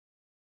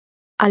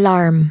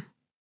Alarm.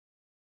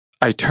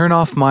 I turn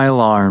off my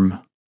alarm.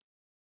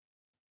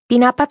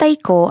 Pinapatay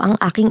ko ang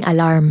aking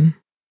alarm.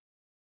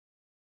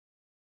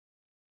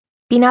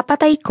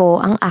 Pinapatay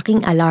ko ang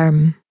aking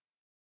alarm.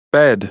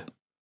 Bed.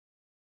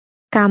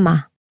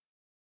 Kama.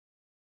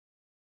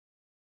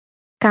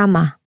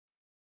 Kama.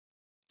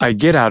 I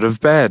get out of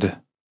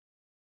bed.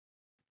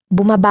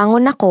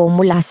 Bumabangon ako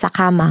mula sa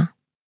kama.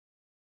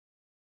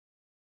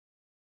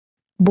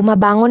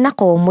 Bumabangon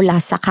ako mula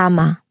sa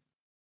kama.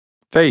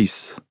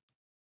 Face.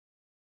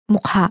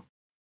 Mukha.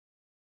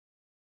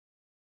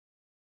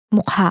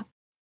 Mukha.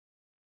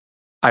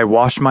 I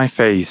wash my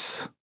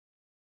face.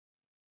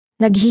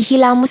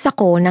 Naghihilamos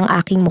ako ng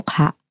aking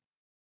mukha.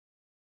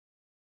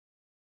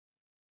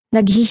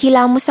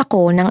 Naghihilamos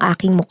ako ng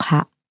aking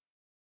mukha.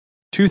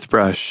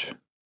 Toothbrush.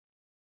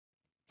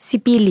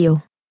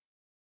 Sipilyo.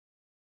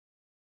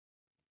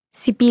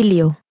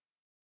 Sipilyo.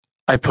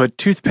 I put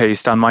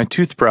toothpaste on my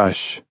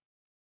toothbrush.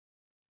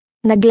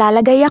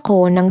 Naglalagay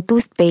ako ng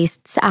toothpaste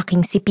sa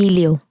aking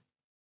sipilyo.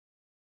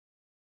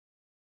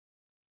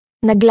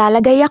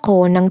 Naglalagay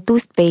ako ng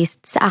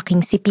toothpaste sa aking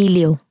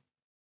sipilyo.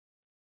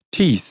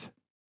 Teeth.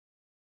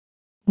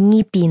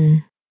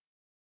 Ngipin.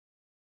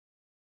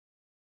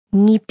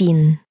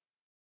 Ngipin.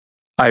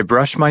 I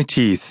brush my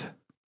teeth.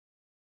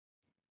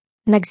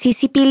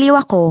 Nagsisipilyo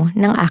ako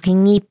ng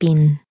aking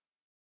ngipin.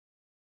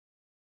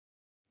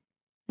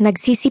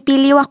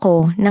 Nagsisipilyo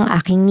ako ng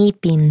aking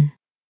ngipin.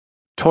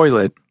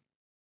 Toilet.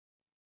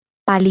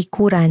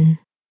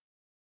 Palikuran.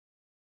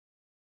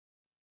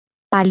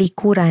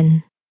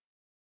 Palikuran.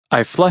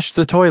 I flush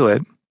the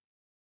toilet.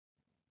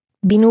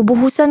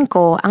 Binubuhusan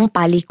ko ang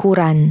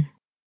palikuran.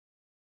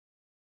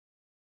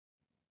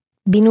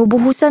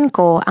 Binubuhusan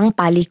ko ang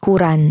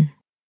palikuran.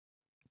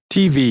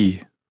 TV.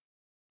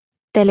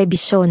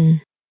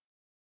 Telebisyon.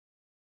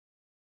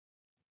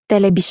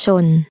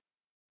 Telebisyon.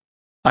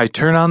 I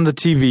turn on the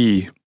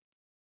TV.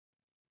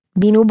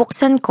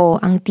 Binubuksan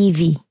ko ang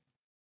TV.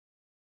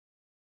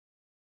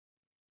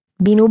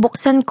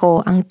 Binubuksan ko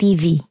ang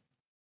TV.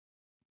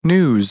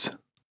 News.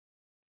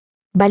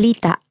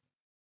 Balita.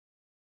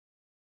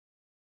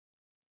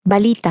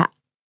 Balita.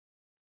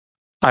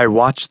 I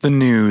watch the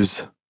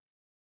news.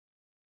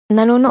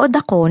 Nanonood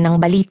ako ng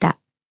balita.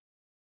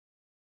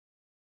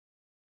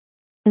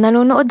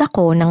 Nanonood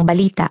ako ng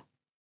balita.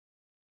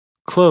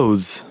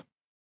 Clothes.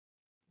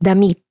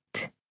 Damit.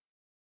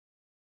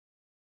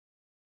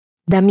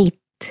 Damit.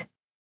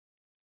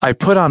 I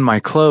put on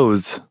my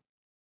clothes.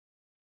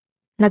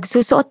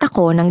 Nagsusuot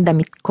ako ng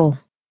damit ko.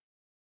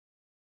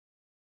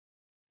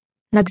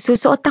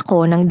 Nagsusuot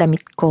ako ng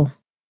damit ko.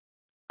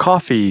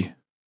 Coffee.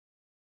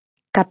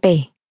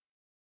 Kape.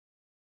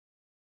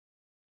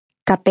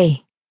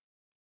 Kape.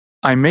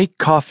 I make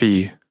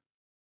coffee.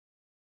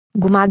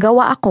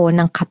 Gumagawa ako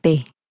ng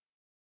kape.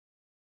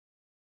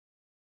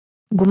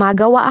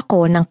 Gumagawa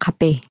ako ng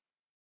kape.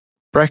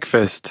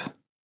 Breakfast.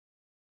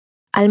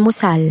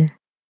 Almusal.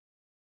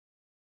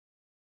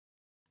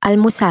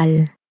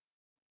 Almusal.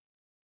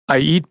 I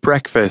eat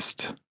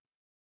breakfast.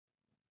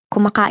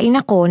 Kumakain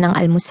ako ng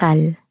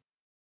almusal.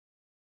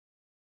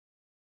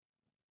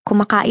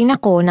 Kumakain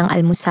ako ng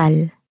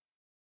almusal.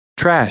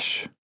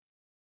 Trash.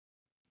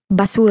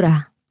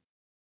 Basura.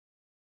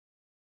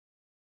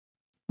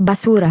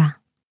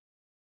 Basura.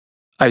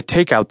 I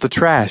take out the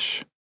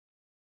trash.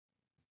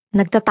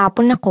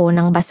 Nagtatapon ako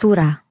ng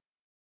basura.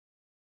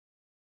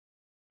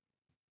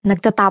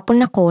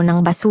 Nagtatapon ako ng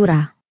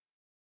basura.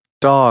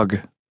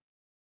 Dog.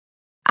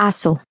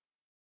 Aso.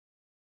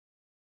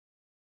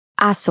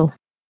 Aso.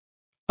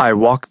 I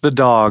walk the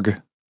dog.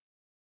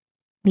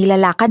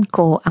 Nilalakad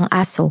ko ang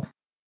aso.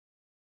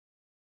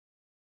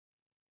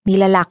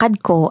 Nilalakad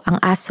ko ang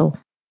aso.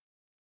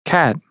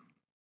 Cat.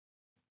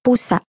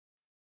 Pusa.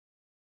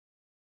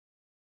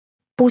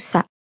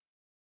 Pusa.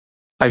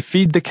 I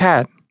feed the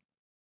cat.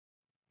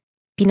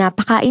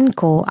 Pinapakain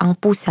ko ang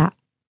pusa.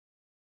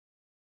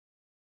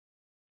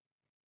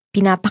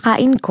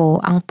 Pinapakain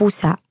ko ang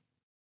pusa.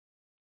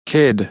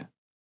 Kid.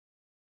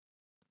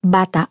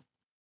 Bata.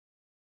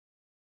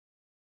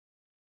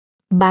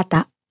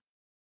 Bata.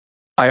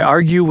 I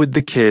argue with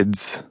the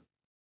kids.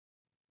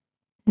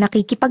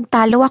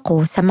 Nakikipagtalo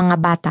ako sa mga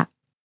bata.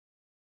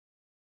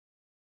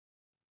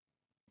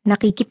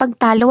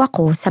 Nakikipagtalo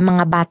ako sa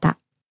mga bata.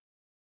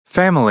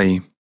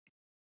 Family.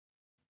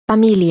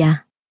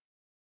 Pamilya.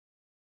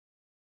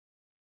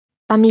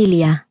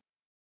 Pamilya.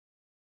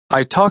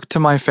 I talk to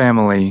my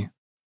family.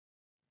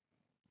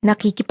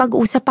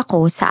 Nakikipag-usap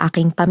ako sa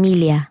aking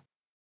pamilya.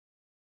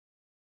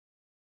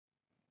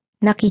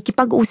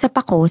 Nakikipag-usap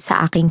ako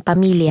sa aking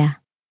pamilya.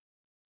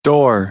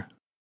 Door.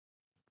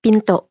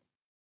 Pinto.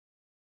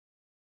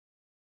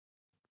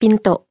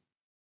 Pinto.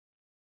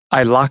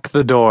 I lock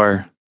the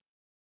door.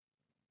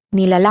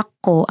 Nilalak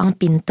ko ang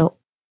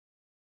pinto.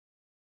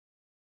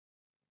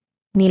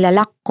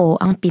 Nilalak ko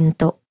ang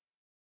pinto.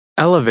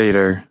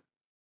 Elevator.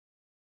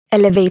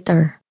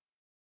 Elevator.